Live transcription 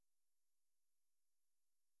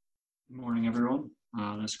Good morning, everyone.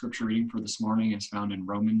 The scripture reading for this morning is found in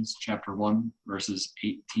Romans chapter 1, verses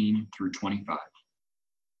 18 through 25.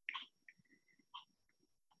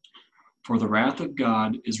 For the wrath of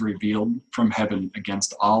God is revealed from heaven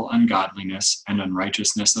against all ungodliness and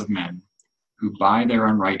unrighteousness of men, who by their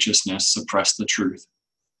unrighteousness suppress the truth.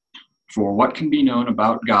 For what can be known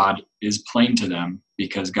about God is plain to them,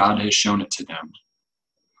 because God has shown it to them.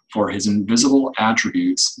 For his invisible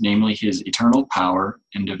attributes, namely his eternal power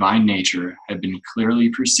and divine nature, have been clearly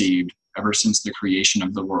perceived ever since the creation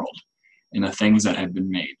of the world, in the things that have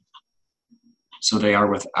been made. So they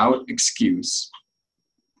are without excuse.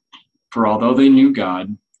 For although they knew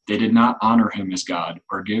God, they did not honor him as God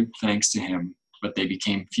or give thanks to him, but they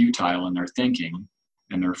became futile in their thinking,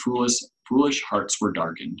 and their foolish hearts were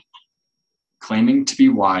darkened. Claiming to be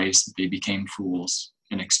wise, they became fools,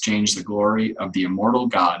 and exchanged the glory of the immortal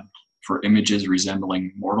God for images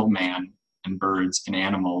resembling mortal man and birds and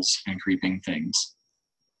animals and creeping things.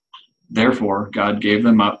 Therefore, God gave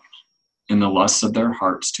them up in the lusts of their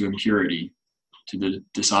hearts to impurity, to the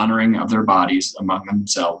dishonoring of their bodies among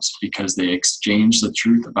themselves, because they exchanged the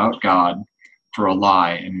truth about God for a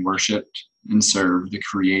lie and worshipped and served the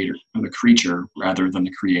creature rather than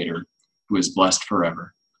the Creator, who is blessed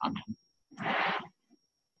forever. Amen.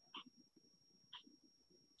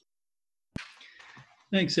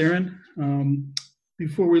 Thanks, Aaron.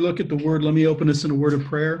 Before we look at the word, let me open us in a word of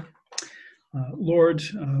prayer. Lord,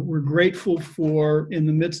 we're grateful for, in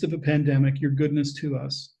the midst of a pandemic, your goodness to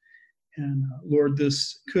us. And Lord,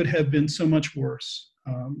 this could have been so much worse.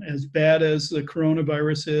 As bad as the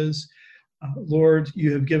coronavirus is, Lord,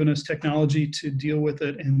 you have given us technology to deal with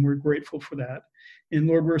it, and we're grateful for that. And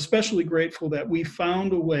Lord, we're especially grateful that we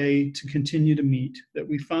found a way to continue to meet, that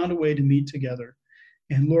we found a way to meet together.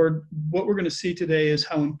 And Lord, what we're going to see today is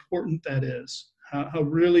how important that is, how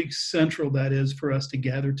really central that is for us to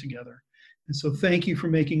gather together. And so thank you for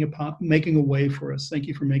making a way for us. Thank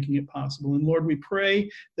you for making it possible. And Lord, we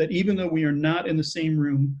pray that even though we are not in the same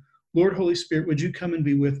room, Lord, Holy Spirit, would you come and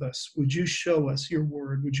be with us? Would you show us your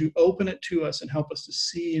word? Would you open it to us and help us to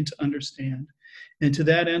see and to understand? And to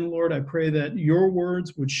that end, Lord, I pray that your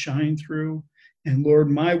words would shine through. And Lord,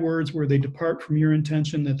 my words, where they depart from your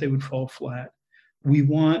intention, that they would fall flat. We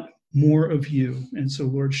want more of you. And so,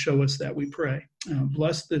 Lord, show us that, we pray.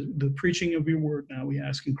 Bless the preaching of your word now, we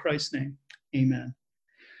ask in Christ's name. Amen.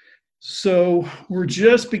 So we're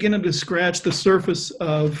just beginning to scratch the surface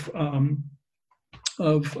of the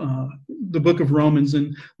book of Romans.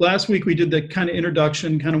 And last week we did the kind of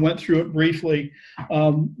introduction, kind of went through it briefly.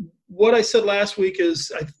 What I said last week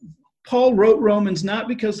is Paul wrote Romans not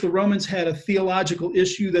because the Romans had a theological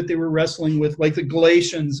issue that they were wrestling with, like the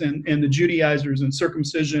Galatians and the Judaizers and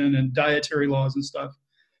circumcision and dietary laws and stuff.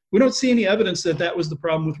 We don't see any evidence that that was the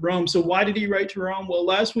problem with Rome. So why did he write to Rome? Well,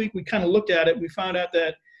 last week we kind of looked at it. We found out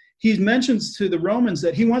that he mentions to the Romans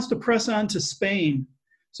that he wants to press on to Spain.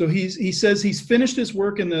 So he says he's finished his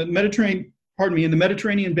work in the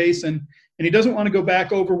Mediterranean basin, and he doesn't want to go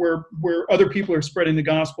back over where other people are spreading the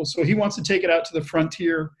gospel. So he wants to take it out to the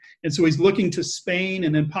frontier. And so he's looking to Spain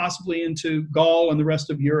and then possibly into Gaul and the rest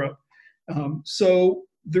of Europe. So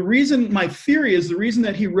my theory is the reason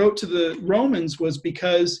that he wrote to the Romans was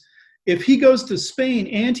because if he goes to Spain,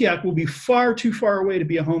 Antioch will be far too far away to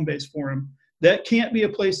be a home base for him. That can't be a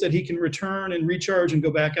place that he can return and recharge and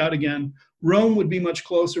go back out again. Rome would be much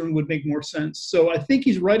closer and would make more sense. So I think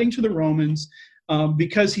he's writing to the Romans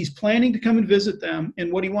because he's planning to come and visit them.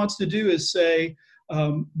 And what he wants to do is say,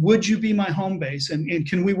 would you be my home base? And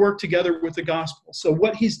can we work together with the gospel? So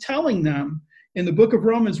what he's telling them in the book of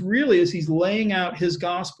Romans really is he's laying out his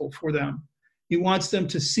gospel for them. He wants them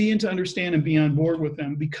to see and to understand and be on board with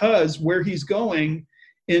them, because where he's going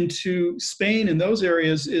into Spain and those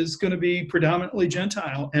areas is going to be predominantly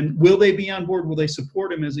Gentile. And will they be on board? Will they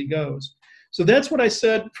support him as he goes? So that's what I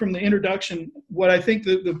said from the introduction. What I think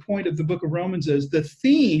the point of the book of Romans is, the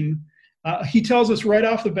theme, he tells us right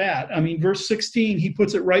off the bat. I mean, verse 16, he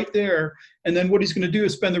puts it right there. And then what he's going to do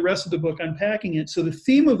is spend the rest of the book unpacking it. So the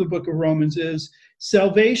theme of the book of Romans is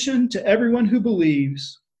salvation to everyone who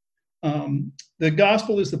believes. The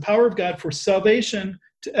gospel is the power of God for salvation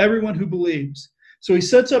to everyone who believes. So he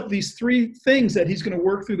sets up these three things that he's going to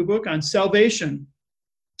work through the book on. Salvation.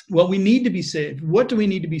 Well, we need to be saved. What do we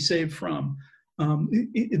need to be saved from?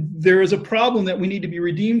 There is a problem that we need to be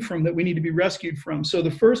redeemed from, that we need to be rescued from. So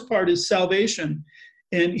the first part is salvation.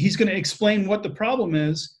 And he's going to explain what the problem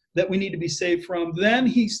is that we need to be saved from. Then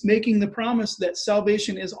he's making the promise that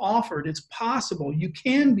salvation is offered. It's possible. You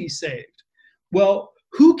can be saved. Well,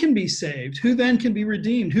 who can be saved? Who then can be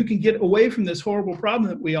redeemed? Who can get away from this horrible problem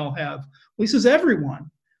that we all have? Well, he says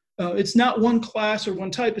everyone. It's not one class or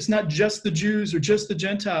one type. It's not just the Jews or just the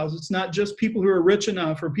Gentiles. It's not just people who are rich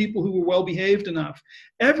enough or people who are well-behaved enough.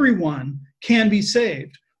 Everyone can be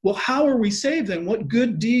saved. Well, how are we saved then? What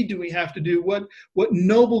good deed do we have to do? What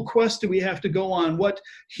noble quest do we have to go on? What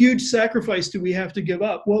huge sacrifice do we have to give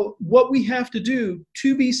up? Well, what we have to do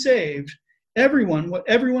to be saved, what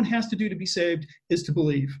everyone has to do to be saved is to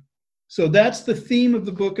believe. So that's the theme of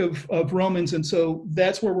the book of Romans, and so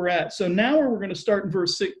that's where we're at. So now where we're going to start in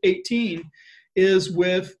verse 18 is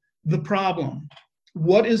with the problem.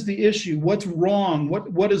 What is the issue? What's wrong?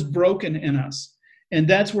 What is broken in us? And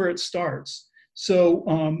that's where it starts. So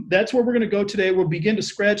that's where we're going to go today. We'll begin to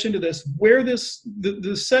scratch into this, where the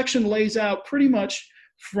section lays out pretty much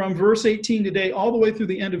from verse 18 today all the way through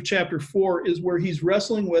the end of chapter 4 is where he's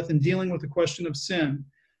wrestling with and dealing with the question of sin.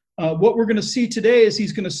 What we're going to see today is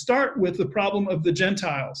he's going to start with the problem of the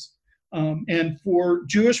Gentiles. And for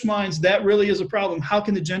Jewish minds, that really is a problem. How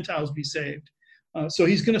can the Gentiles be saved? So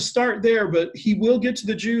he's going to start there, but he will get to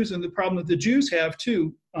the Jews and the problem that the Jews have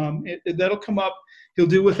too. That'll come up. He'll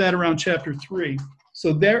deal with that around chapter 3.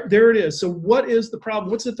 So there it is. So what is the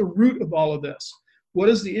problem? What's at the root of all of this? What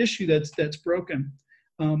is the issue that's broken?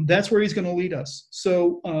 That's where he's going to lead us.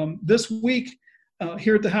 So this week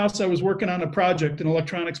here at the house, I was working on a project, an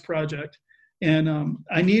electronics project, and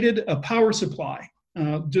I needed a power supply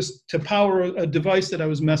just to power a device that I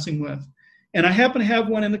was messing with. And I happened to have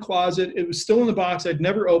one in the closet. It was still in the box. I'd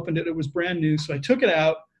never opened it. It was brand new. So I took it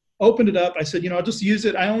out, opened it up. I said, I'll just use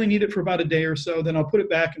it. I only need it for about a day or so. Then I'll put it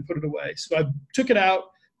back and put it away. So I took it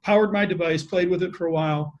out, powered my device, played with it for a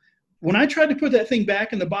while. When I tried to put that thing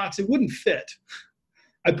back in the box, it wouldn't fit.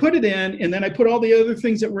 I put it in, and then I put all the other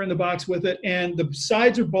things that were in the box with it, and the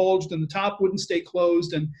sides are bulged, and the top wouldn't stay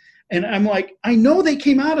closed. And I'm like, I know they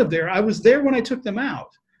came out of there. I was there when I took them out.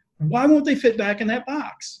 Why won't they fit back in that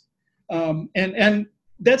box? And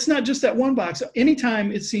that's not just that one box.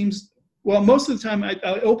 Anytime it seems, well, most of the time I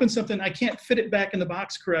open something, I can't fit it back in the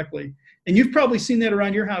box correctly. And you've probably seen that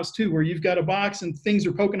around your house too, where you've got a box and things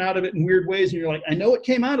are poking out of it in weird ways, and you're like, I know it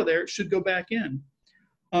came out of there. It should go back in.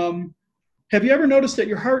 Have you ever noticed that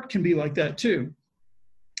your heart can be like that too?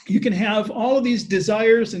 You can have all of these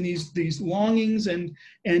desires and these longings, and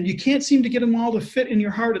you can't seem to get them all to fit in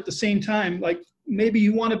your heart at the same time. Like maybe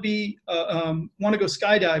you want to go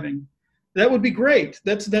skydiving. That would be great.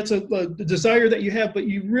 That's a desire that you have, but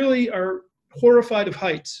you really are horrified of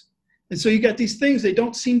heights. And so you got these things, they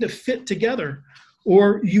don't seem to fit together.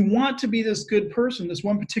 Or you want to be this good person, this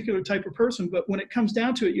one particular type of person, but when it comes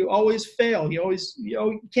down to it, you always fail.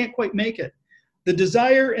 You can't quite make it. The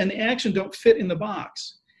desire and the action don't fit in the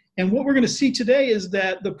box. And what we're going to see today is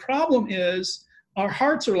that the problem is our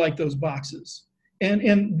hearts are like those boxes.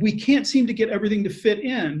 And we can't seem to get everything to fit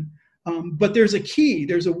in. But there's a key.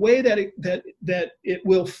 There's a way that it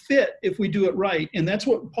will fit if we do it right. And that's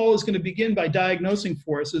what Paul is going to begin by diagnosing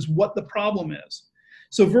for us, is what the problem is.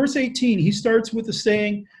 So verse 18, he starts with the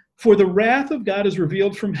saying, "For the wrath of God is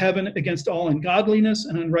revealed from heaven against all ungodliness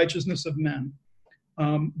and unrighteousness of men."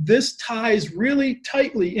 This ties really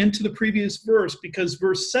tightly into the previous verse, because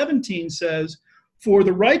verse 17 says, "For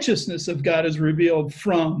the righteousness of God is revealed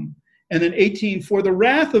from," and then 18, "For the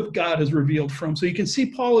wrath of God is revealed from." So you can see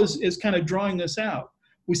Paul is kind of drawing this out.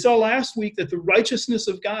 We saw last week that the righteousness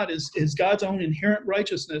of God is God's own inherent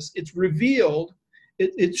righteousness. It's revealed,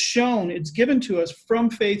 it's shown, it's given to us from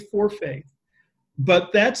faith for faith.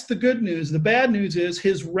 But that's the good news. The bad news is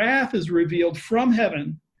his wrath is revealed from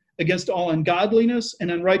heaven against all ungodliness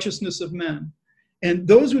and unrighteousness of men. And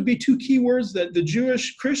those would be two key words that the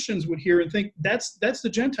Jewish Christians would hear and think, that's the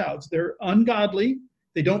Gentiles. They're ungodly.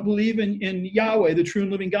 They don't believe in Yahweh, the true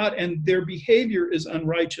and living God, and their behavior is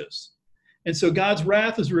unrighteous. And so God's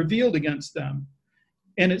wrath is revealed against them.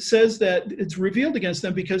 And it says that it's revealed against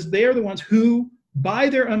them because they are the ones who, by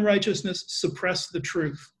their unrighteousness, suppress the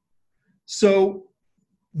truth. So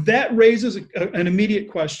that raises an immediate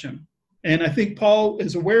question. And I think Paul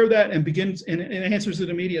is aware of that and begins and answers it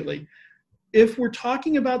immediately. If we're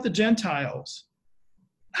talking about the Gentiles,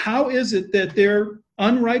 how is it that their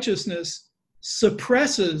unrighteousness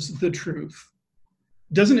suppresses the truth?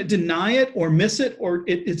 Doesn't it deny it or miss it, or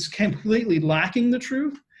it's completely lacking the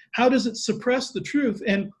truth? How does it suppress the truth?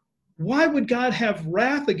 And why would God have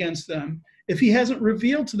wrath against them if he hasn't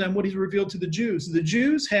revealed to them what he's revealed to the Jews? The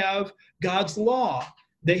Jews have God's law.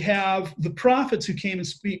 They have the prophets who came and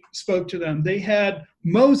spoke to them. They had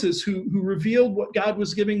Moses who revealed what God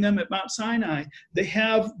was giving them at Mount Sinai. They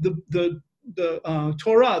have the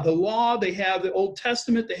Torah, the law. They have the Old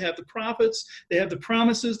Testament. They have the prophets. They have the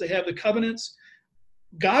promises. They have the covenants.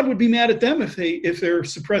 God would be mad at them if they're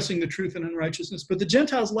suppressing the truth and unrighteousness. But the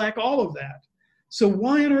Gentiles lack all of that. So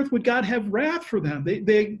why on earth would God have wrath for them?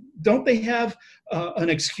 Don't they have an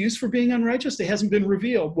excuse for being unrighteous? It hasn't been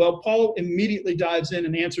revealed. Well, Paul immediately dives in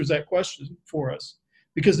and answers that question for us,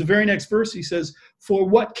 because the very next verse he says, "For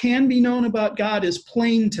what can be known about God is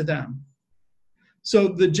plain to them." So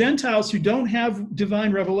the Gentiles who don't have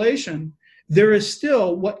divine revelation, there is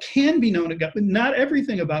still what can be known of God. Not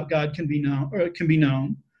everything about God can be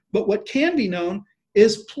known, but what can be known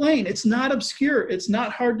is plain. It's not obscure. It's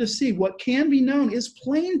not hard to see. What can be known is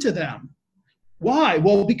plain to them. Why?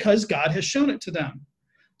 Well, because God has shown it to them.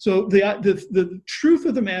 So the truth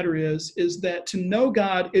of the matter is that to know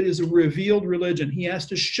God, it is a revealed religion. He has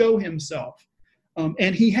to show himself.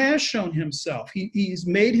 And he has shown himself. He's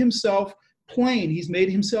made himself plain. He's made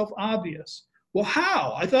himself obvious. Well,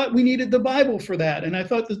 how? I thought we needed the Bible for that. And I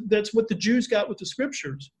thought that's what the Jews got with the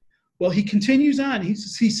scriptures. Well, he continues on.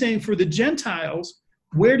 He's saying for the Gentiles,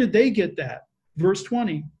 where did they get that? Verse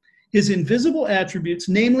 20, his invisible attributes,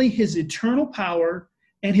 namely his eternal power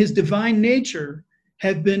and his divine nature,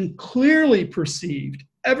 have been clearly perceived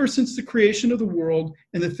ever since the creation of the world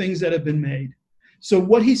and the things that have been made. So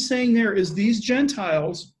what he's saying there is these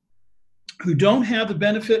Gentiles who don't have the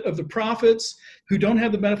benefit of the prophets, who don't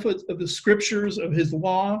have the benefit of the scriptures, of his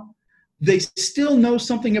law, they still know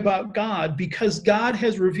something about God because God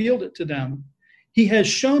has revealed it to them. He has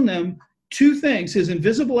shown them two things, his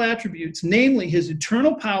invisible attributes, namely his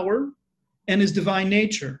eternal power and his divine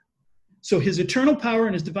nature. So his eternal power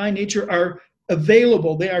and his divine nature are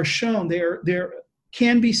available. They are shown. They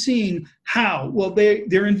can be seen. How? Well,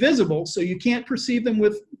 they're invisible, so you can't perceive them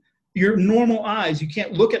with your normal eyes. You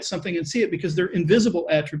can't look at something and see it because they're invisible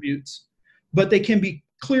attributes. But they can be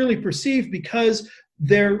clearly perceived because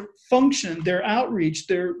their function, their outreach,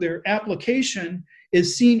 their application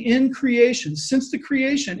is seen in creation. Since the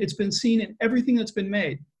creation, it's been seen in everything that's been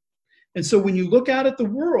made. And so when you look out at the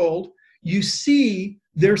world, you see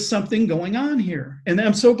there's something going on here. And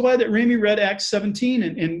I'm so glad that Ramey read Acts 17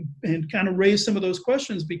 and kind of raised some of those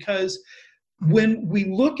questions, because when we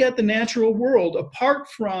look at the natural world, apart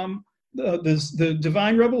from the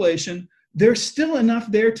divine revelation, there's still enough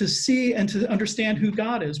there to see and to understand who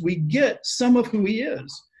God is. We get some of who he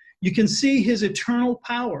is. You can see his eternal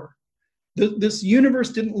power. This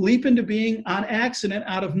universe didn't leap into being on accident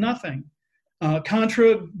out of nothing.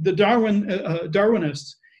 Contra the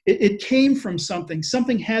Darwinists, it came from something.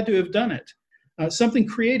 Something had to have done it. Something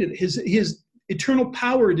created it. His eternal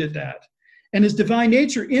power did that. And his divine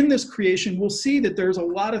nature in this creation, we'll see that there's a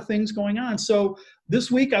lot of things going on. So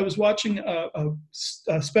this week I was watching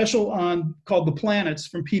a special called The Planets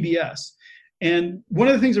from PBS. And one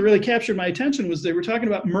of the things that really captured my attention was they were talking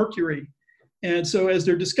about Mercury. And so as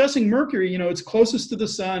they're discussing Mercury, it's closest to the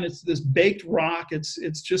sun. It's this baked rock.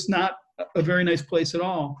 It's just not a very nice place at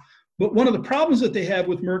all. But one of the problems that they have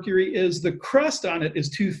with Mercury is the crust on it is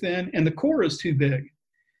too thin and the core is too big.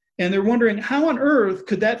 And they're wondering, how on earth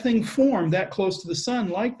could that thing form that close to the sun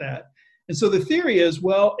like that? And so the theory is,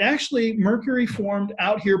 well, actually Mercury formed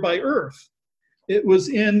out here by Earth. It was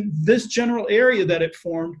in this general area that it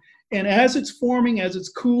formed. And as it's forming, as it's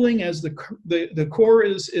cooling, as the core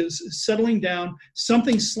is settling down,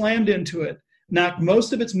 something slammed into it, knocked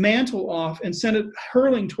most of its mantle off, and sent it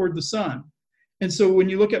hurling toward the sun. And so when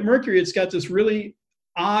you look at Mercury, it's got this really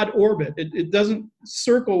odd orbit. It doesn't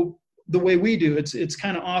circle the way we do. It's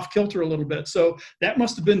kind of off kilter a little bit. So that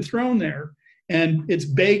must have been thrown there. And it's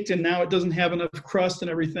baked, and now it doesn't have enough crust and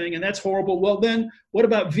everything. And that's horrible. Well, then what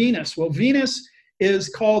about Venus? Well, Venus is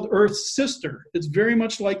called Earth's sister. It's very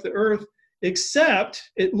much like the Earth,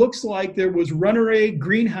 except it looks like there was runaway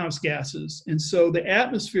greenhouse gases. And so the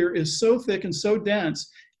atmosphere is so thick and so dense,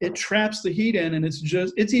 it traps the heat in, and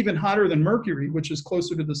it's even hotter than Mercury, which is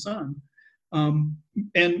closer to the sun.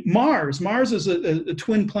 And Mars is a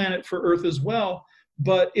twin planet for Earth as well,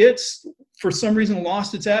 but it's, for some reason,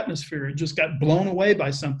 lost its atmosphere. It just got blown away by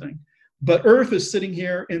something. But Earth is sitting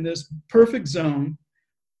here in this perfect zone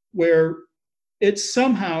where it's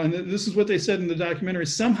somehow, and this is what they said in the documentary,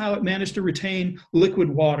 somehow it managed to retain liquid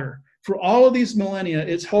water. For all of these millennia,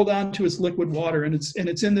 it's held on to its liquid water, and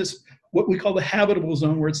it's in this, what we call the habitable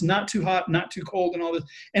zone, where it's not too hot, not too cold, and all this.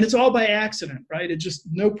 And it's all by accident, right? It just,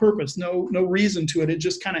 no purpose, no reason to it. It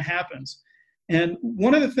just kind of happens. And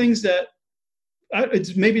one of the things that,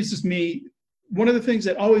 maybe it's just me, one of the things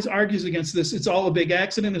that always argues against this, it's all a big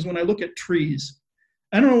accident, is when I look at trees.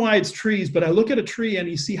 I don't know why it's trees, but I look at a tree and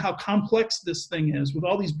you see how complex this thing is, with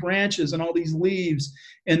all these branches and all these leaves,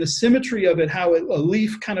 and the symmetry of it, how a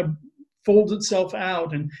leaf kind of folds itself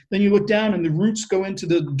out. And then you look down and the roots go into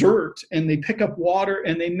the dirt and they pick up water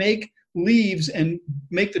and they make leaves and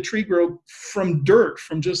make the tree grow from dirt,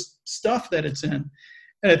 from just stuff that it's in.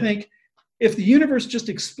 And I think if the universe just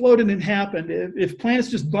exploded and happened, if planets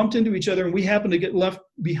just bumped into each other and we happen to get left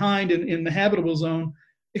behind in the habitable zone,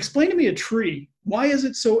 explain to me a tree. Why is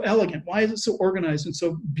it so elegant? Why is it so organized and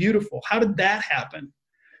so beautiful? How did that happen?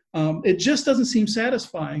 It just doesn't seem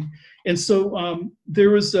satisfying. And so there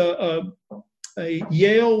was a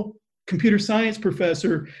Yale computer science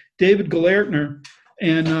professor, David Galertner,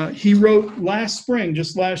 and he wrote last spring,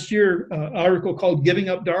 just last year, an article called "Giving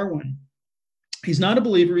Up Darwin." He's not a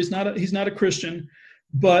believer. He's not a Christian.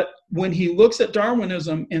 But when he looks at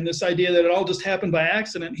Darwinism and this idea that it all just happened by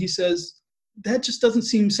accident, he says, that just doesn't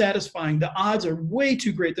seem satisfying. The odds are way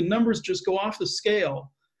too great. The numbers just go off the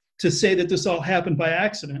scale to say that this all happened by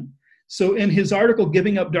accident. So in his article,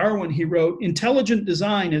 Giving Up Darwin, he wrote, intelligent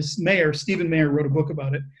design, as Mayer, Stephen Mayer wrote a book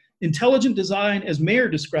about it, intelligent design, as Mayer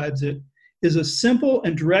describes it, is a simple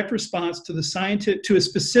and direct response to a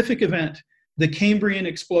specific event, the Cambrian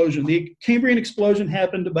explosion. The Cambrian explosion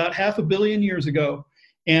happened about 500 million years ago,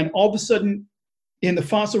 and all of a sudden, in the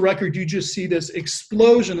fossil record, you just see this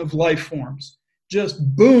explosion of life forms,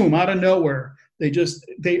 just boom, out of nowhere. They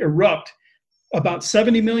erupt. About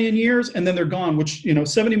 70 million years, and then they're gone, which,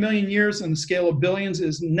 70 million years on the scale of billions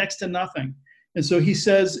is next to nothing. And so he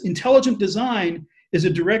says, intelligent design is a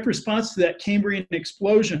direct response to that Cambrian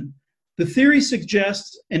explosion. The theory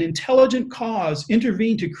suggests an intelligent cause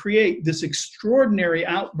intervened to create this extraordinary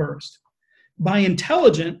outburst. By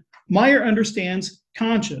intelligent, Mayer understands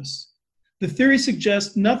conscious. The theory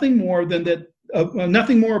suggests nothing more about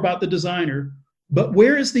the designer, but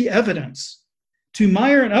where is the evidence? To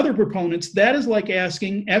Mayer and other proponents, that is like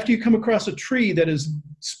asking, after you come across a tree that is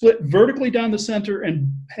split vertically down the center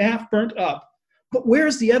and half burnt up, but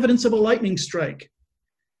where's the evidence of a lightning strike?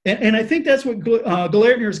 And I think that's what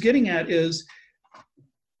Galertner is getting at, is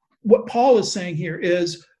what Paul is saying here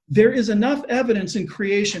is there is enough evidence in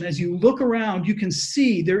creation. As you look around, you can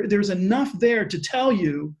see there's enough there to tell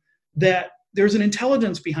you that there's an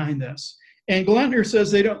intelligence behind this. And Galertner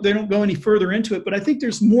says they don't go any further into it, but I think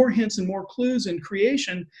there's more hints and more clues in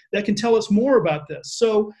creation that can tell us more about this.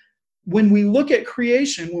 So when we look at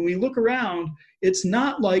creation, when we look around, it's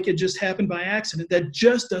not like it just happened by accident. That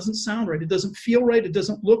just doesn't sound right. It doesn't feel right. It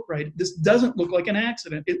doesn't look right. This doesn't look like an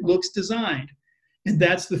accident. It looks designed. And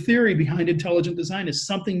that's the theory behind intelligent design, is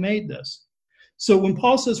something made this. So when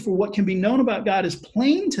Paul says, for what can be known about God is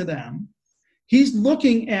plain to them, he's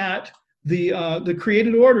looking at the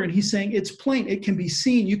created order, and he's saying it's plain. It can be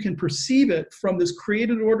seen. You can perceive it from this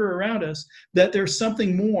created order around us, that there's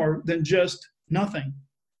something more than just nothing.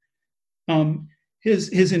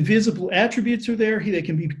 His invisible attributes are there. They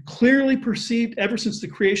can be clearly perceived ever since the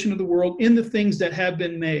creation of the world in the things that have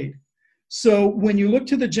been made. So when you look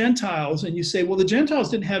to the Gentiles and you say, well, the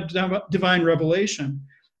Gentiles didn't have divine revelation,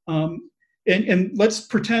 and let's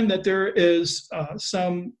pretend that there is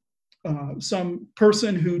some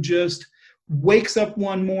person who just wakes up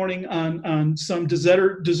one morning on some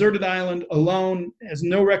deserted island alone, has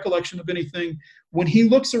no recollection of anything. When he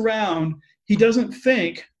looks around, he doesn't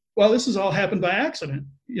think, well, this has all happened by accident.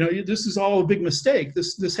 This is all a big mistake.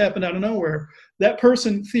 This happened out of nowhere. That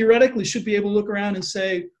person theoretically should be able to look around and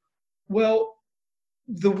say, well,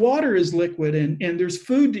 the water is liquid and there's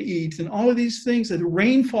food to eat and all of these things, and the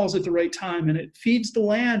rain falls at the right time and it feeds the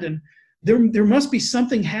land, and there must be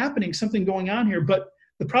something happening, something going on here. But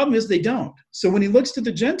the problem is they don't. So when he looks to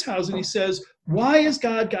the Gentiles and he says, why has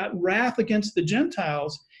God got wrath against the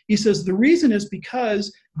Gentiles? He says the reason is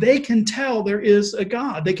because they can tell there is a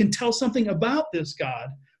God. They can tell something about this God,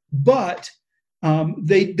 but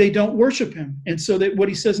they don't worship him. And so what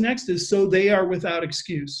he says next is, so they are without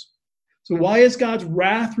excuse. So why is God's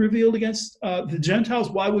wrath revealed against the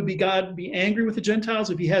Gentiles? Why would God be angry with the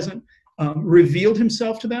Gentiles if he hasn't revealed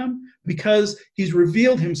himself to them? Because he's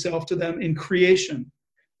revealed himself to them in creation.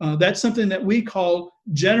 That's something that we call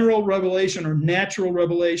general revelation or natural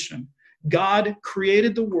revelation. God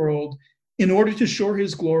created the world in order to show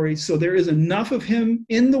his glory, so there is enough of him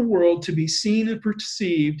in the world to be seen and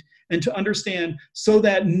perceived and to understand, so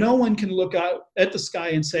that no one can look out at the sky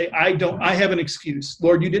and say, I have an excuse.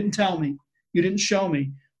 Lord, you didn't tell me. You didn't show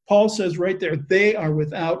me. Paul says right there, they are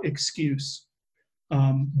without excuse.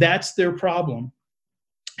 That's their problem.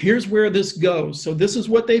 Here's where this goes. So this is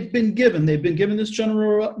what they've been given. They've been given this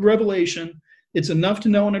general revelation. It's enough to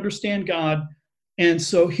know and understand God. And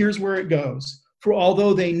so here's where it goes. For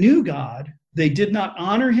although they knew God, they did not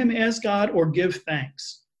honor him as God or give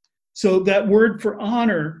thanks. So that word for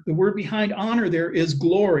honor, the word behind honor there is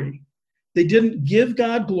glory. They didn't give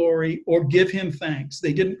God glory or give him thanks.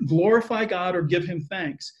 They didn't glorify God or give him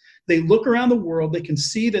thanks. They look around the world, they can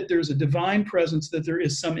see that there's a divine presence, that there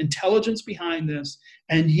is some intelligence behind this,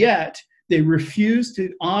 and yet They refuse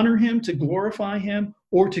to honor him, to glorify him,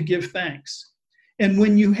 or to give thanks. And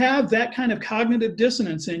when you have that kind of cognitive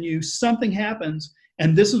dissonance in you, something happens.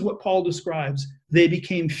 And this is what Paul describes. They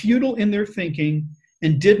became futile in their thinking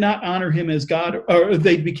and did not honor him as God, or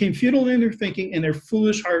they became futile in their thinking and their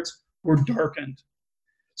foolish hearts were darkened.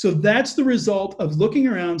 So that's the result of looking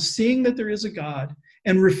around, seeing that there is a God,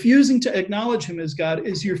 and refusing to acknowledge him as God,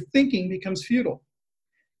 is your thinking becomes futile.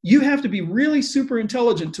 You have to be really super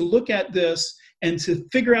intelligent to look at this and to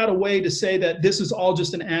figure out a way to say that this is all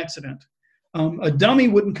just an accident. A dummy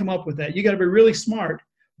wouldn't come up with that. You got to be really smart.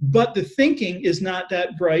 But the thinking is not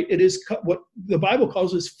that bright. It is what the Bible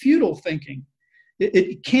calls is futile thinking.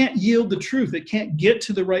 It can't yield the truth. It can't get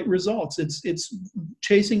to the right results. It's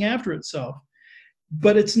chasing after itself.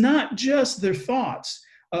 But it's not just their thoughts.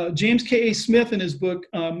 James K.A. Smith in his book,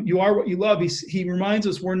 You Are What You Love, he reminds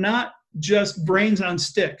us we're not just brains on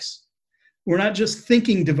sticks. We're not just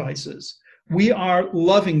thinking devices. We are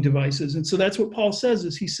loving devices. And so that's what Paul says,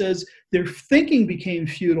 is he says their thinking became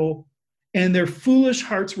futile and their foolish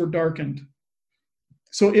hearts were darkened.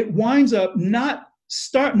 So it winds up not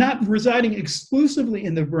residing exclusively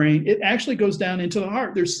in the brain. It actually goes down into the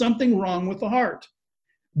heart. There's something wrong with the heart.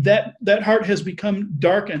 That heart has become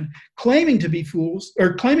darkened. Claiming to be fools,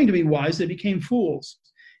 or claiming to be wise, they became fools.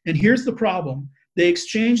 And here's the problem. They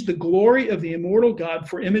exchanged the glory of the immortal God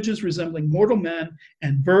for images resembling mortal men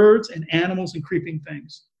and birds and animals and creeping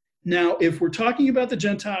things. Now, if we're talking about the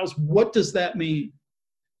Gentiles, what does that mean?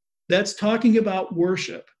 That's talking about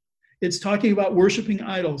worship. It's talking about worshiping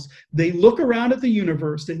idols. They look around at the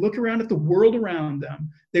universe. They look around at the world around them.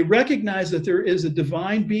 They recognize that there is a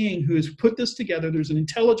divine being who has put this together. There's an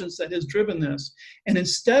intelligence that has driven this. And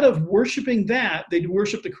instead of worshiping that, they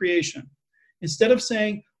worship the creation. Instead of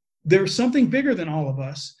saying, there's something bigger than all of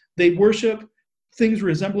us, they worship things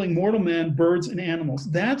resembling mortal men, birds, and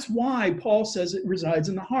animals. That's why Paul says it resides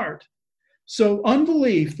in the heart. So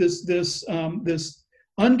unbelief, this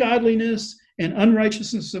ungodliness and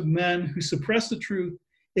unrighteousness of men who suppress the truth,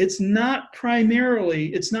 it's not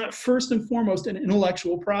first and foremost an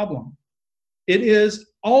intellectual problem. It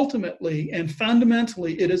is ultimately and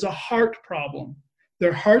fundamentally, it is a heart problem.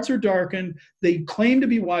 Their hearts are darkened. They claim to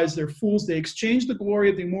be wise. They're fools. They exchange the glory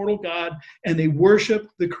of the immortal God and they worship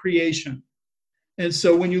the creation. And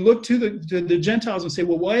so when you look to the Gentiles and say,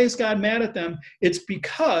 well, why is God mad at them? It's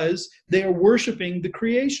because they are worshiping the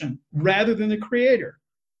creation rather than the creator.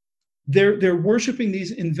 They're worshiping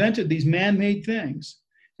these man-made things.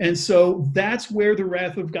 And so that's where the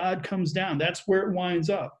wrath of God comes down. That's where it winds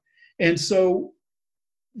up. And so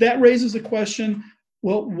that raises a question,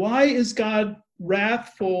 well, why is God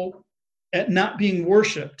wrathful at not being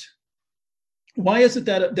worshipped? Why is it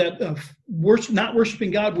that not worshiping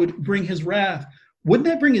God would bring his wrath? Wouldn't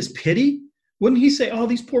that bring his pity? Wouldn't he say, oh,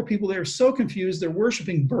 these poor people, they're so confused. They're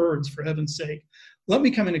worshiping birds, for heaven's sake. Let me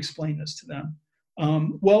come and explain this to them.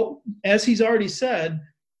 Well, as he's already said,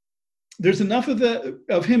 there's enough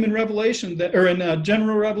of him in Revelation, in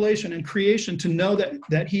general revelation and creation, to know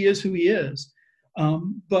that he is who he is.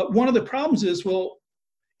 But one of the problems is, well,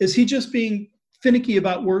 is he just being finicky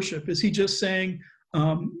about worship? Is he just saying,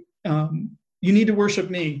 you need to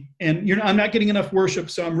worship me, and I'm not getting enough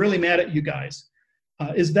worship, so I'm really mad at you guys?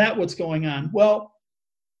 Is that what's going on? Well,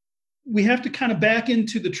 we have to kind of back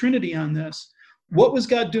into the Trinity on this. What was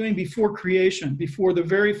God doing before creation, before the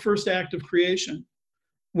very first act of creation?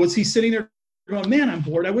 Was he sitting there going, man, I'm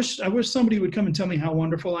bored. I wish somebody would come and tell me how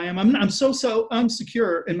wonderful I am. I'm so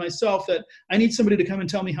insecure in myself that I need somebody to come and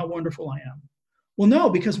tell me how wonderful I am. Well, no,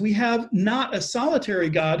 because we have not a solitary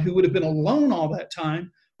God who would have been alone all that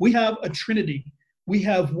time. We have a Trinity. We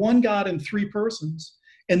have one God in three persons.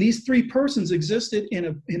 And these three persons existed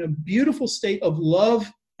in a beautiful state of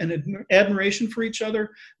love and admiration for each other.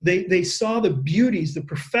 They saw the beauties, the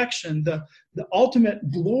perfection, the ultimate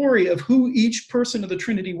glory of who each person of the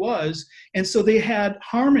Trinity was. And so they had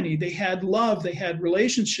harmony, they had love, they had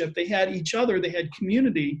relationship, they had each other, they had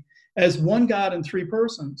community as one God in three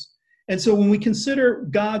persons. And so when we consider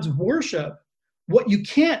God's worship, what you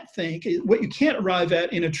can't arrive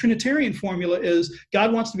at in a Trinitarian formula is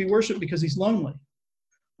God wants to be worshiped because he's lonely.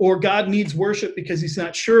 Or God needs worship because he's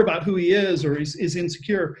not sure about who he is, or is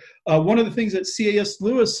insecure. One of the things that C.S.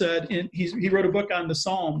 Lewis said, he wrote a book on the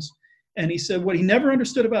Psalms, and he said what he never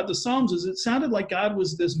understood about the Psalms is it sounded like God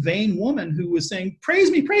was this vain woman who was saying, praise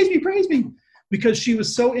me, praise me, praise me, because she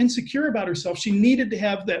was so insecure about herself. She needed to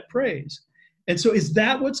have that praise. And so is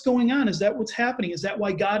that what's going on? Is that what's happening? Is that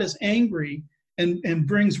why God is angry and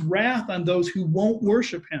brings wrath on those who won't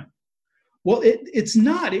worship him? Well, it's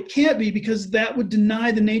not. It can't be, because that would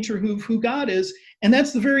deny the nature of who God is. And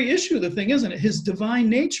that's the very issue of the thing, isn't it? His divine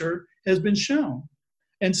nature has been shown.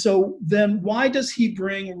 And so then why does he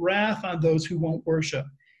bring wrath on those who won't worship?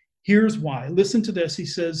 Here's why. Listen to this. He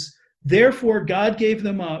says, therefore God gave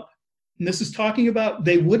them up. And this is talking about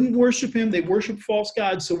they wouldn't worship him. They worshiped false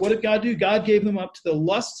gods. So what did God do? God gave them up to the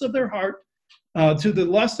lusts of their heart, to the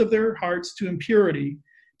lust of their hearts, to impurity,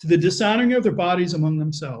 to the dishonoring of their bodies among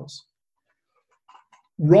themselves.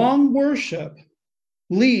 Wrong worship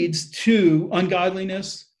leads to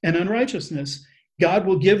ungodliness and unrighteousness. God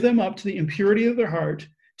will give them up to the impurity of their heart,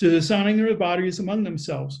 to dishonoring their bodies among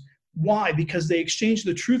themselves. Why? Because they exchanged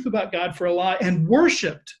the truth about God for a lie and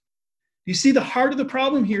worshiped. You see, the heart of the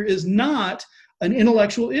problem here is not an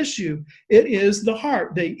intellectual issue. It is the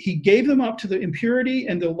heart. He gave them up to the impurity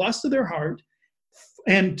and the lust of their heart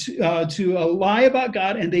and to a lie about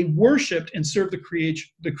God, and they worshiped and served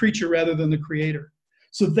the creature rather than the creator.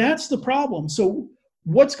 So that's the problem. So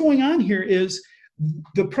what's going on here is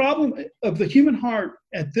the problem of the human heart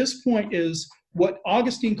at this point is what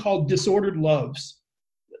Augustine called disordered loves.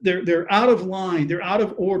 They're out of line. They're out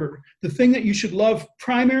of order. The thing that you should love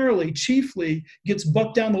primarily, chiefly, gets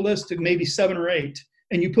bucked down the list to maybe 7 or 8.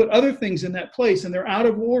 And you put other things in that place, and they're out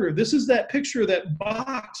of order. This is that picture of that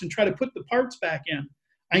box and try to put the parts back in.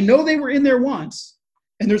 I know they were in there once,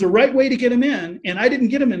 and there's a right way to get them in, and I didn't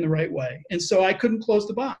get them in the right way. And so I couldn't close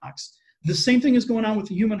the box. The same thing is going on with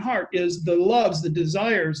the human heart, is the loves, the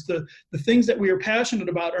desires, the things that we are passionate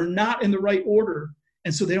about are not in the right order,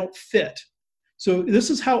 and so they don't fit. So this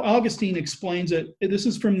is how Augustine explains it. This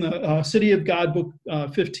is from the City of God, book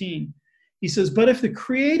 15. He says, but if the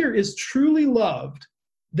Creator is truly loved,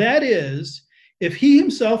 that is, if he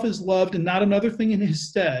himself is loved and not another thing in his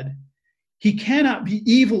stead, he cannot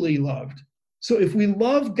be evilly loved. So if we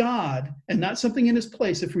love God and not something in his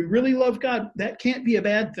place, if we really love God, that can't be a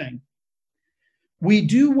bad thing. We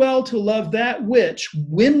do well to love that which,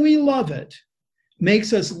 when we love it,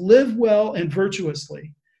 makes us live well and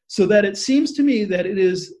virtuously. So that it seems to me that it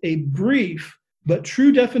is a brief but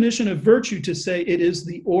true definition of virtue to say it is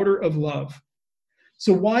the order of love.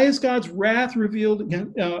 So why is God's wrath revealed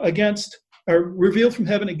revealed from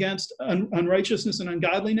heaven against unrighteousness and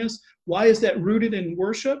ungodliness? Why is that rooted in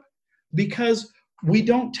worship? Because we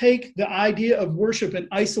don't take the idea of worship and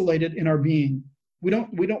isolate it in our being. We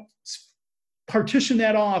don't partition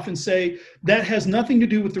that off and say that has nothing to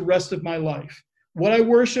do with the rest of my life. What I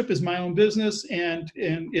worship is my own business, and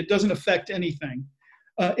it doesn't affect anything.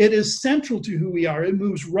 It is central to who we are. It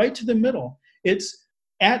moves right to the middle. It's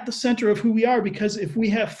at the center of who we are, because if we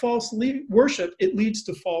have false worship, it leads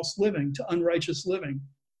to false living, to unrighteous living.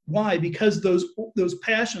 Why? Because those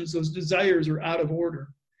passions, those desires are out of order.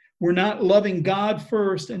 We're not loving God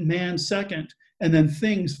first and man second, and then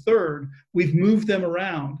things third. We've moved them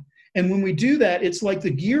around. And when we do that, it's like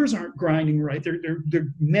the gears aren't grinding right.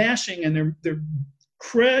 They're mashing and they're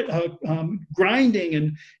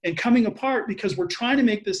grinding and coming apart because we're trying to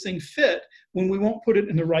make this thing fit when we won't put it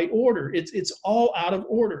in the right order. It's all out of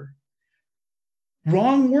order.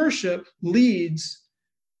 Wrong worship leads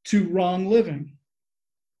to wrong living.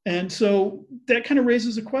 And so that kind of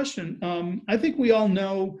raises a question. I think we all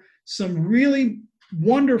know some really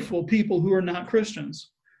wonderful people who are not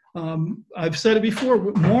Christians. I've said it before,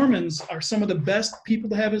 Mormons are some of the best people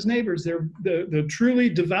to have as neighbors. The truly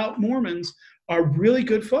devout Mormons are really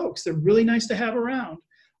good folks. They're really nice to have around.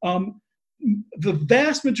 The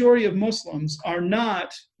vast majority of Muslims are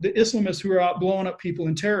not the Islamists who are out blowing up people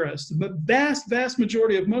and terrorists. The vast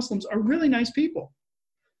majority of Muslims are really nice people.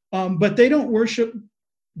 But they don't worship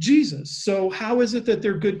Jesus. So how is it that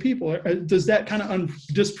they're good people? Does that kind of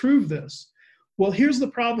disprove this? Well, here's the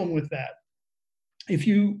problem with that. If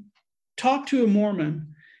you talk to a Mormon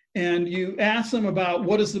and you ask them about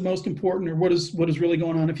what is the most important or what is really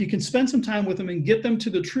going on, if you can spend some time with them and get them to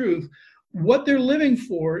the truth, what they're living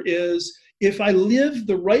for is, if I live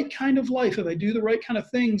the right kind of life, if I do the right kind of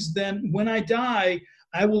things, then when I die,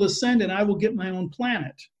 I will ascend and I will get my own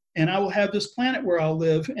planet. And I will have this planet where I'll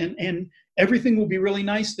live, and everything will be really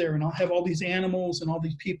nice there. And I'll have all these animals and all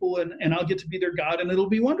these people, and I'll get to be their God, and it'll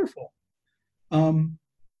be wonderful.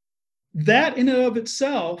 That in and of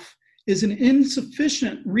itself is an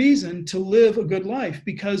insufficient reason to live a good life,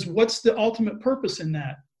 because what's the ultimate purpose in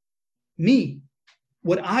that? Me,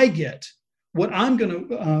 what I get, what I'm going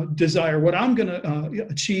to desire, what I'm going to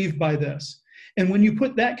achieve by this. And when you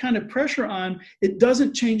put that kind of pressure on, it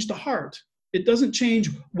doesn't change the heart. It doesn't change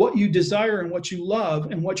what you desire and what you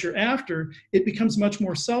love and what you're after. It becomes much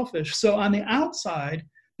more selfish. So on the outside,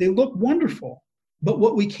 they look wonderful. But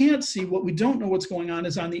what we can't see, what we don't know what's going on,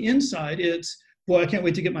 is on the inside, it's, well, I can't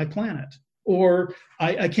wait to get my planet. Or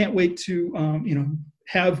I can't wait to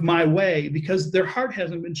have my way, because their heart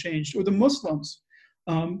hasn't been changed. Or the Muslims,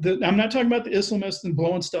 I'm not talking about the Islamists and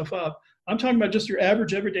blowing stuff up. I'm talking about just your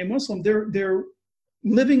average everyday Muslim. They're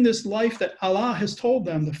living this life that Allah has told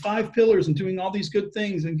them, the 5 pillars, and doing all these good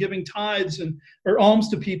things and giving tithes or alms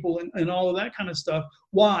to people and all of that kind of stuff.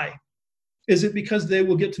 Why? Is it because they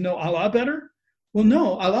will get to know Allah better? Well,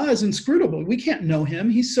 no, Allah is inscrutable. We can't know him.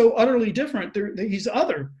 He's so utterly different. He's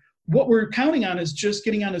other. What we're counting on is just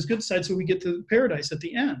getting on his good side so we get to paradise at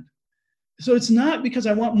the end. So it's not because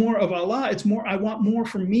I want more of Allah. It's more, I want more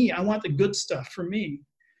for me. I want the good stuff for me.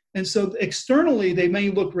 And so externally, they may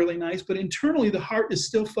look really nice, but internally, the heart is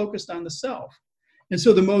still focused on the self. And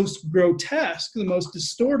so the most grotesque, the most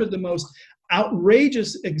distorted, the most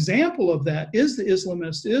outrageous example of that is the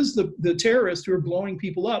Islamist, is the terrorists who are blowing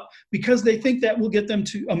people up because they think that will get them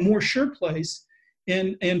to a more sure place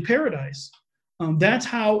in paradise. That's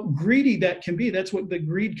how greedy that can be. That's what the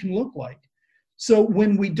greed can look like. So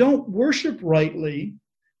when we don't worship rightly,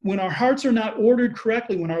 when our hearts are not ordered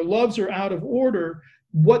correctly, when our loves are out of order,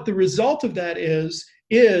 what the result of that is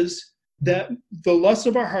that the lust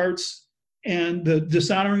of our hearts and the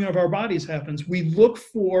dishonoring of our bodies happens. We look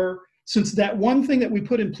for, since that one thing that we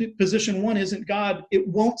put in position 1 isn't God, it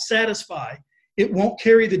won't satisfy. It won't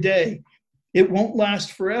carry the day. It won't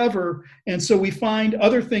last forever. And so we find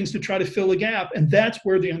other things to try to fill a gap. And that's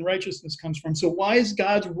where the unrighteousness comes from. So why is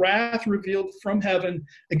God's wrath revealed from heaven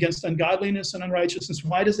against ungodliness and unrighteousness?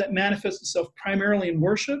 Why does that manifest itself primarily in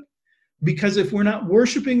worship? Because if we're not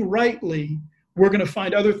worshiping rightly, we're going to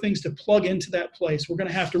find other things to plug into that place. We're going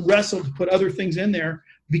to have to wrestle to put other things in there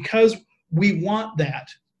because we want that.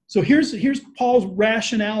 So here's Paul's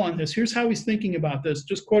rationale on this. Here's how he's thinking about this,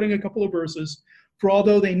 just quoting a couple of verses. For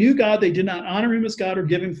although they knew God, they did not honor him as God or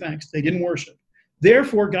give him thanks. They didn't worship.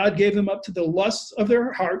 Therefore, God gave them up to the lusts of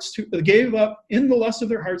their hearts, gave up in the lust of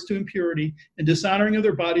their hearts to impurity and dishonoring of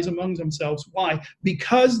their bodies among themselves. Why?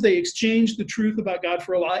 Because they exchanged the truth about God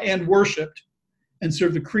for a lie and worshipped and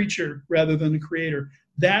served the creature rather than the creator.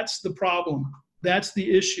 That's the problem. That's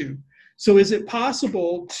the issue. So is it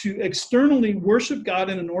possible to externally worship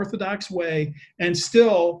God in an orthodox way and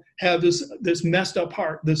still have this messed up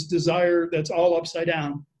heart, this desire that's all upside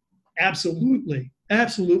down? Absolutely.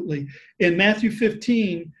 Absolutely. In Matthew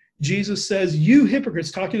 15, Jesus says, you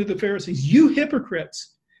hypocrites, talking to the Pharisees, you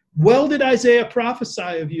hypocrites, well did Isaiah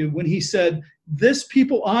prophesy of you when he said, this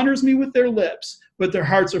people honors me with their lips, but their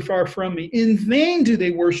hearts are far from me. In vain do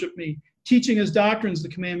they worship me, teaching as doctrines the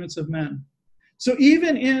commandments of men. So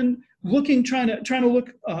even in trying to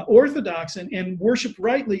look orthodox and worship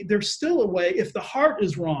rightly, there's still a way if the heart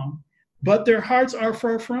is wrong, but their hearts are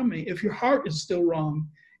far from me. If your heart is still wrong,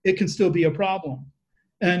 it can still be a problem.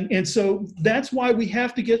 And so that's why we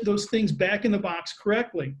have to get those things back in the box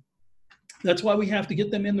correctly. That's why we have to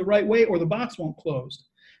get them in the right way or the box won't close.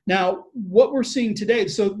 Now, what we're seeing today,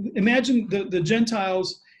 so imagine the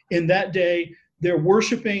Gentiles in that day, they're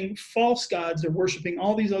worshiping false gods. They're worshiping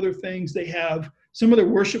all these other things. They have, some of their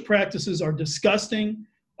worship practices are disgusting.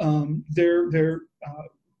 Their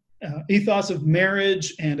ethos of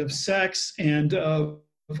marriage and of sex and of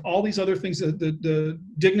all these other things, the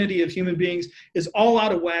dignity of human beings is all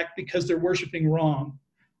out of whack because they're worshiping wrong.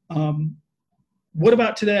 What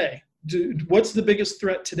about today? What's the biggest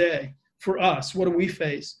threat today for us? What do we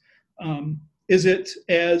face? Is it,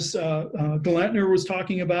 as Glentner was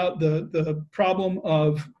talking about, the problem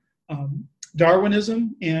of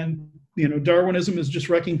Darwinism? And Darwinism is just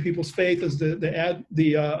wrecking people's faith as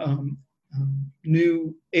the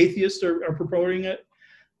new atheists are purporting it.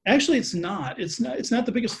 Actually, it's not. It's not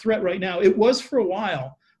the biggest threat right now. It was for a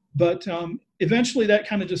while, but eventually that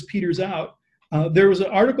kind of just peters out. There was an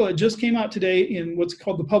article that just came out today in what's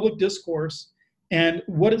called the Public Discourse, and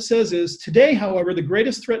what it says is, today, however, the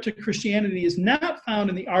greatest threat to Christianity is not found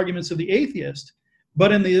in the arguments of the atheist,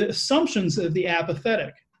 but in the assumptions of the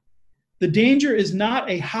apathetic. The danger is not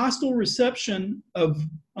a hostile reception of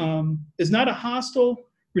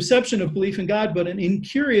belief in God, but an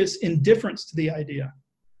incurious indifference to the idea.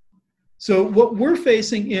 So what we're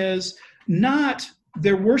facing is not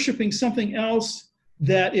they're worshiping something else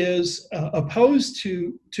that is opposed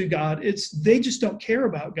to God. It's they just don't care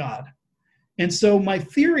about God. And so my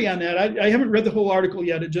theory on that, I haven't read the whole article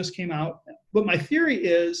yet. It just came out. But my theory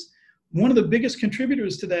is one of the biggest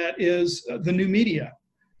contributors to that is the new media,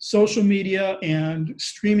 social media and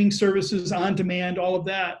streaming services on demand, all of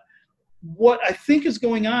that. What I think is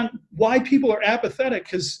going on, why people are apathetic,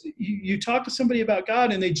 because you talk to somebody about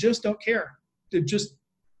God and they just don't care. They're just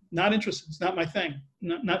not interested. It's not my thing.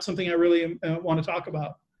 Not something I really want to talk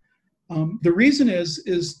about. The reason is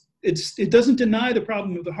it doesn't deny the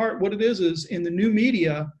problem of the heart. What it is in the new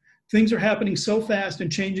media, Things are happening so fast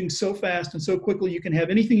and changing so fast and so quickly. You can have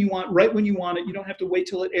anything you want right when you want it. You don't have to wait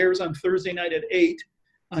till it airs on Thursday night at 8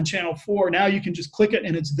 on Channel 4. Now you can just click it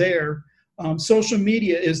and it's there. Social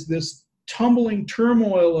media is this tumbling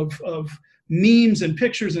turmoil of memes and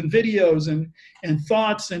pictures and videos and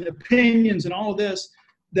thoughts and opinions and all of this,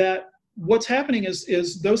 that what's happening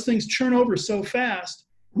is those things churn over so fast,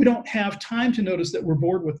 we don't have time to notice that we're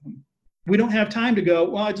bored with them. We don't have time to go,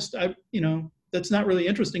 well, that's not really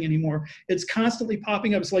interesting anymore. It's constantly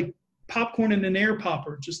popping up. It's like popcorn in an air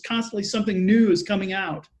popper. Just constantly something new is coming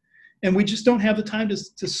out. And we just don't have the time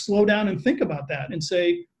to slow down and think about that and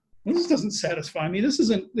say, well, this doesn't satisfy me. This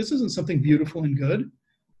isn't something beautiful and good.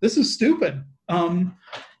 This is stupid.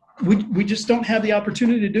 We just don't have the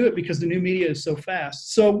opportunity to do it because the new media is so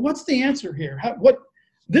fast. So what's the answer here?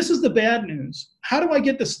 This is the bad news. How do I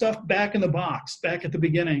get the stuff back in the box, back at the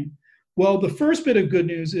beginning? Well, the first bit of good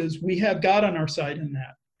news is we have God on our side in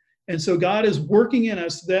that. And so God is working in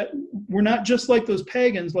us that we're not just like those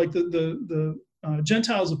pagans, like the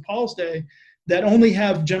Gentiles of Paul's day that only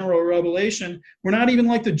have general revelation. We're not even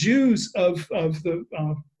like the Jews of the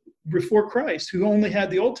before Christ who only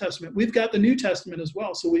had the Old Testament. We've got the New Testament as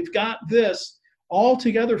well. So we've got this all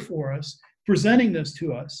together for us, presenting this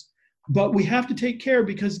to us. But we have to take care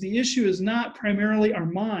because the issue is not primarily our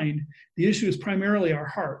mind. The issue is primarily our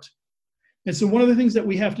heart. And so one of the things that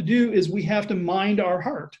we have to do is we have to mind our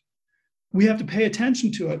heart. We have to pay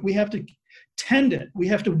attention to it. We have to tend it. We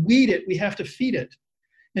have to weed it. We have to feed it.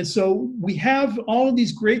 And so we have all of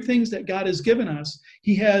these great things that God has given us.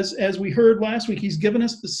 He has, as we heard last week, he's given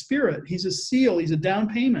us the Spirit. He's a seal. He's a down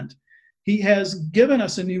payment. He has given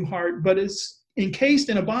us a new heart, but it's encased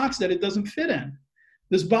in a box that it doesn't fit in.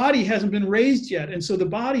 This body hasn't been raised yet, and so the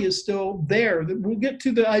body is still there. We'll get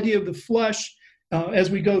to the idea of the flesh as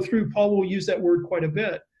we go through. Paul will use that word quite a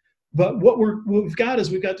bit. But what we've got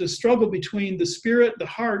is we've got this struggle between the spirit, the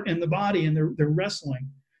heart, and the body, and they're wrestling.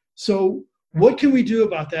 So what can we do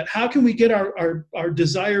about that? How can we get our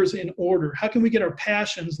desires in order? How can we get our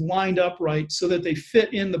passions lined up right so that they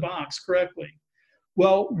fit in the box correctly?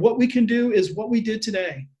 Well, what we can do is what we did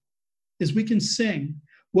today, is we can sing.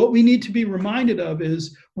 What we need to be reminded of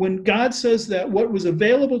is when God says that what was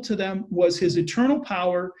available to them was his eternal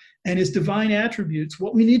power and his divine attributes,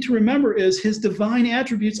 what we need to remember is his divine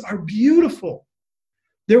attributes are beautiful.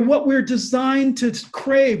 They're what we're designed to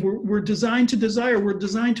crave. We're designed to desire. We're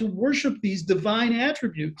designed to worship these divine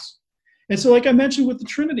attributes. And so like I mentioned with the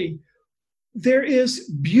Trinity, there is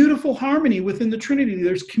beautiful harmony within the Trinity.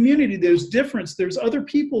 There's community, there's difference, there's other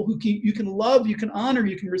people who you can love, you can honor,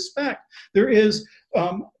 you can respect. There is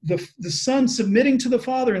the Son submitting to the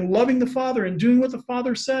Father and loving the Father and doing what the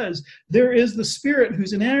Father says. There is the Spirit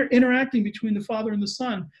who's interacting between the Father and the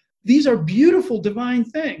Son. These are beautiful divine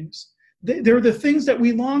things. They're the things that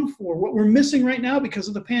we long for. What we're missing right now because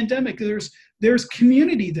of the pandemic, there's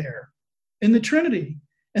community there in the Trinity.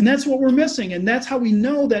 And that's what we're missing. And that's how we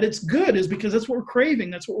know that it's good, is because that's what we're craving.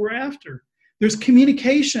 That's what we're after. There's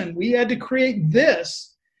communication. We had to create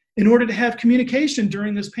this in order to have communication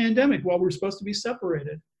during this pandemic while we're supposed to be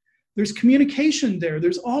separated. There's communication there.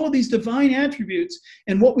 There's all of these divine attributes.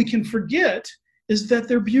 And what we can forget is that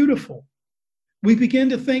they're beautiful. We begin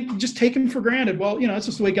to think, just take them for granted. Well, it's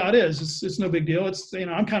just the way God is. It's no big deal.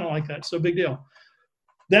 I'm kind of like that. So big deal.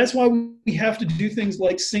 That's why we have to do things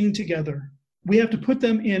like sing together. We have to put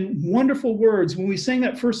them in wonderful words. When we sang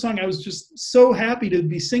that first song, I was just so happy to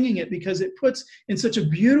be singing it because it puts in such a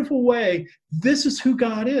beautiful way, this is who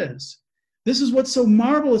God is. This is what's so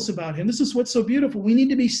marvelous about him. This is what's so beautiful. We need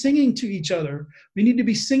to be singing to each other. We need to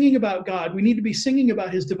be singing about God. We need to be singing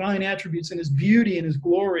about his divine attributes and his beauty and his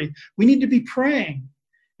glory. We need to be praying.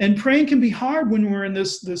 And praying can be hard when we're in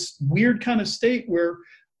this weird kind of state where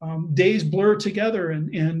days blur together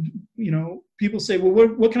and people say, well,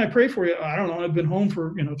 what can I pray for you? I don't know. I've been home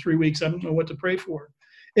for 3 weeks. I don't know what to pray for.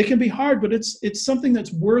 It can be hard, but it's something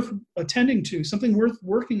that's worth attending to, something worth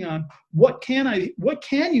working on. What can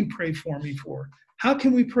you pray for me for? How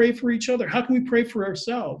can we pray for each other? How can we pray for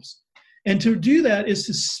ourselves? And to do that is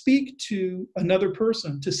to speak to another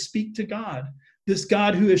person, to speak to God, this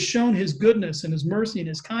God who has shown his goodness and his mercy and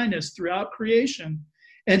his kindness throughout creation.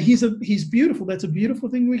 And he's beautiful. That's a beautiful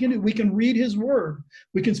thing we can do. We can read his word.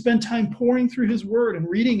 We can spend time pouring through his word and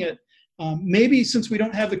reading it. Maybe since we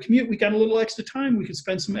don't have the commute, we got a little extra time. We can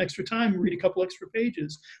spend some extra time and read a couple extra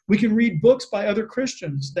pages. We can read books by other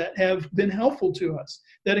Christians that have been helpful to us,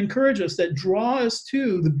 that encourage us, that draw us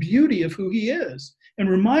to the beauty of who he is and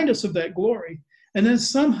remind us of that glory. And then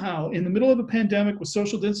somehow in the middle of a pandemic with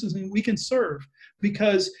social distancing, we can serve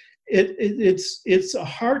because It's a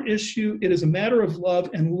heart issue. It is a matter of love,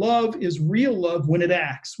 and love is real love when it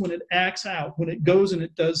acts out, when it goes and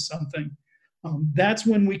it does something. That's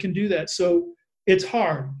when we can do that. So it's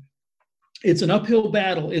hard. It's an uphill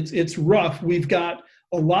battle. It's rough. We've got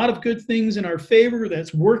a lot of good things in our favor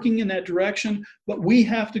that's working in that direction, but we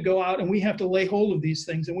have to go out and we have to lay hold of these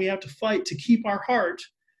things, and we have to fight to keep our heart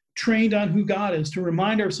trained on who God is, to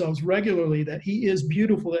remind ourselves regularly that he is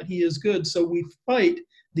beautiful, that he is good. So we fight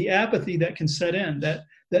the apathy that can set in,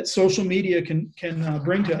 that social media can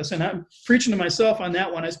bring to us. And I'm preaching to myself on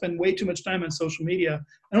that one. I spend way too much time on social media.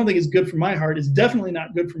 I don't think it's good for my heart. It's definitely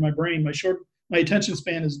not good for my brain. My attention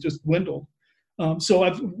span has just dwindled. So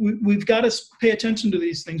we've got to pay attention to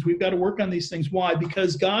these things. We've got to work on these things. Why?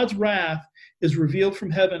 Because God's wrath is revealed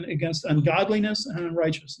from heaven against ungodliness and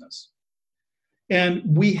unrighteousness.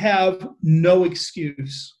 And we have no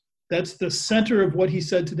excuse. That's the center of what he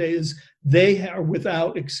said today, is they are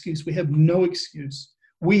without excuse. We have no excuse.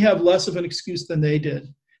 We have less of an excuse than they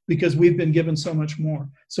did because we've been given so much more.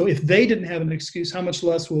 So if they didn't have an excuse, how much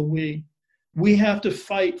less will we? We have to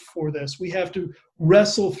fight for this. We have to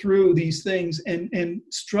wrestle through these things and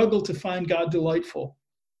struggle to find God delightful.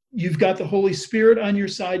 You've got the Holy Spirit on your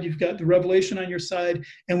side. You've got the revelation on your side.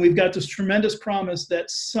 And we've got this tremendous promise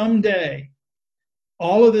that someday,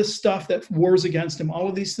 all of this stuff that wars against him, all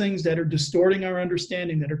of these things that are distorting our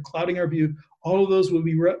understanding, that are clouding our view, all of those will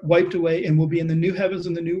be wiped away, and we'll be in the new heavens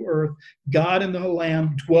and the new earth, God and the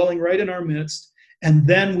Lamb dwelling right in our midst. And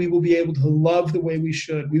then we will be able to love the way we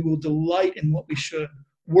should. We will delight in what we should.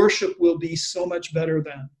 Worship will be so much better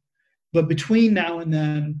then. But between now and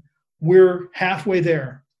then, we're halfway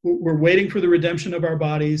there. We're waiting for the redemption of our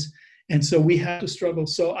bodies. And so we have to struggle.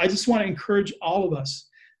 So I just want to encourage all of us.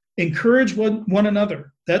 Encourage one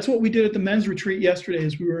another. That's what we did at the men's retreat yesterday,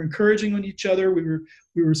 is we were encouraging each other. We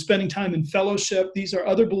were spending time in fellowship. These are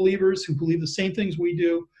other believers who believe the same things we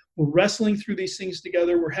do. We're wrestling through these things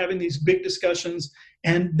together. We're having these big discussions.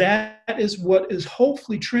 And that is what is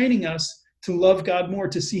hopefully training us to love God more,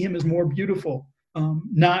 to see him as more beautiful,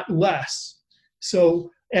 not less.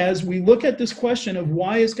 So as we look at this question of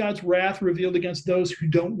why is God's wrath revealed against those who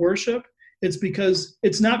don't worship,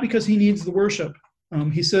 it's not because he needs the worship.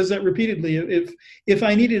 He says that repeatedly. If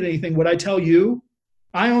I needed anything, would I tell you?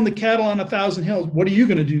 I own the cattle on 1,000 hills. What are you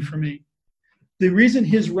going to do for me? The reason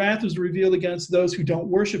his wrath is revealed against those who don't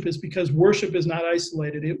worship is because worship is not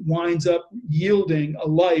isolated. It winds up yielding a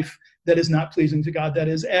life that is not pleasing to God, that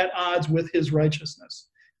is at odds with his righteousness,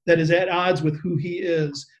 that is at odds with who he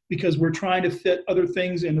is, because we're trying to fit other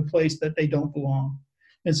things in a place that they don't belong.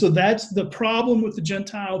 And so that's the problem with the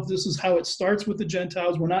Gentiles. This is how it starts with the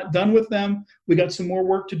Gentiles. We're not done with them. We got some more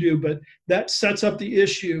work to do, but that sets up the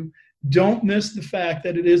issue. Don't miss the fact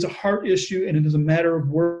that it is a heart issue and it is a matter of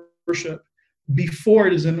worship before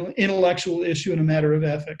it is an intellectual issue and a matter of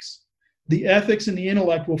ethics. The ethics and the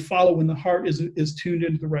intellect will follow when the heart is tuned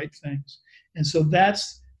into the right things. And so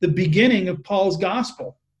that's the beginning of Paul's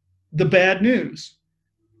gospel, the bad news.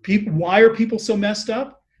 Why are people so messed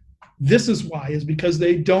up? This is why, is because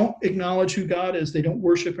they don't acknowledge who God is. They don't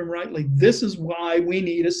worship him rightly. This is why we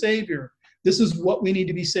need a Savior. This is what we need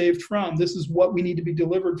to be saved from. This is what we need to be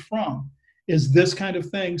delivered from, is this kind of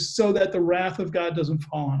thing, so that the wrath of God doesn't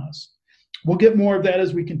fall on us. We'll get more of that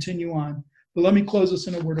as we continue on. But let me close us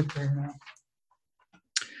in a word of prayer now.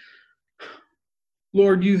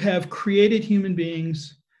 Lord, you have created human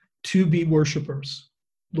beings to be worshipers.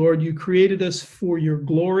 Lord, you created us for your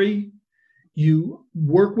glory. You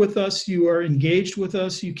work with us. You are engaged with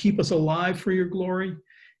us. You keep us alive for your glory.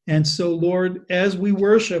 And so, Lord, as we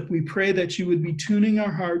worship, we pray that you would be tuning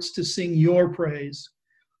our hearts to sing your praise.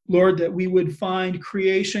 Lord, that we would find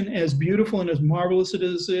creation, as beautiful and as marvelous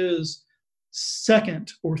as it is,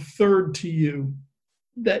 second or third to you,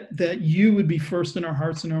 that you would be first in our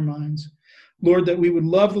hearts and our minds. Lord, that we would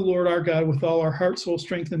love the Lord our God with all our heart, soul,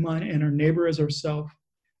 strength, and mind, and our neighbor as ourselves,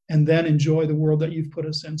 and then enjoy the world that you've put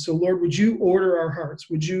us in. So, Lord, would you order our hearts?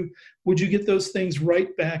 Would you get those things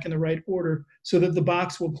right back in the right order, so that the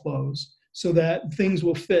box will close, so that things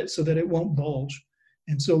will fit, so that it won't bulge?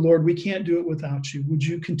 And so, Lord, we can't do it without you. Would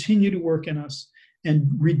you continue to work in us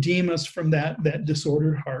and redeem us from that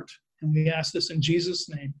disordered heart? And we ask this in Jesus'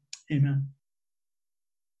 name. Amen.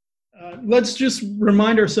 Let's just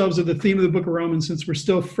remind ourselves of the theme of the book of Romans, since we're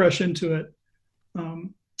still fresh into it.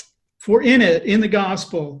 For in it, in the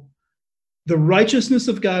gospel, the righteousness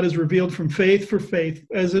of God is revealed from faith for faith,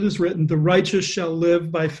 as it is written, the righteous shall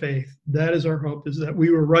live by faith. That is our hope, is that we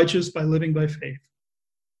were righteous by living by faith.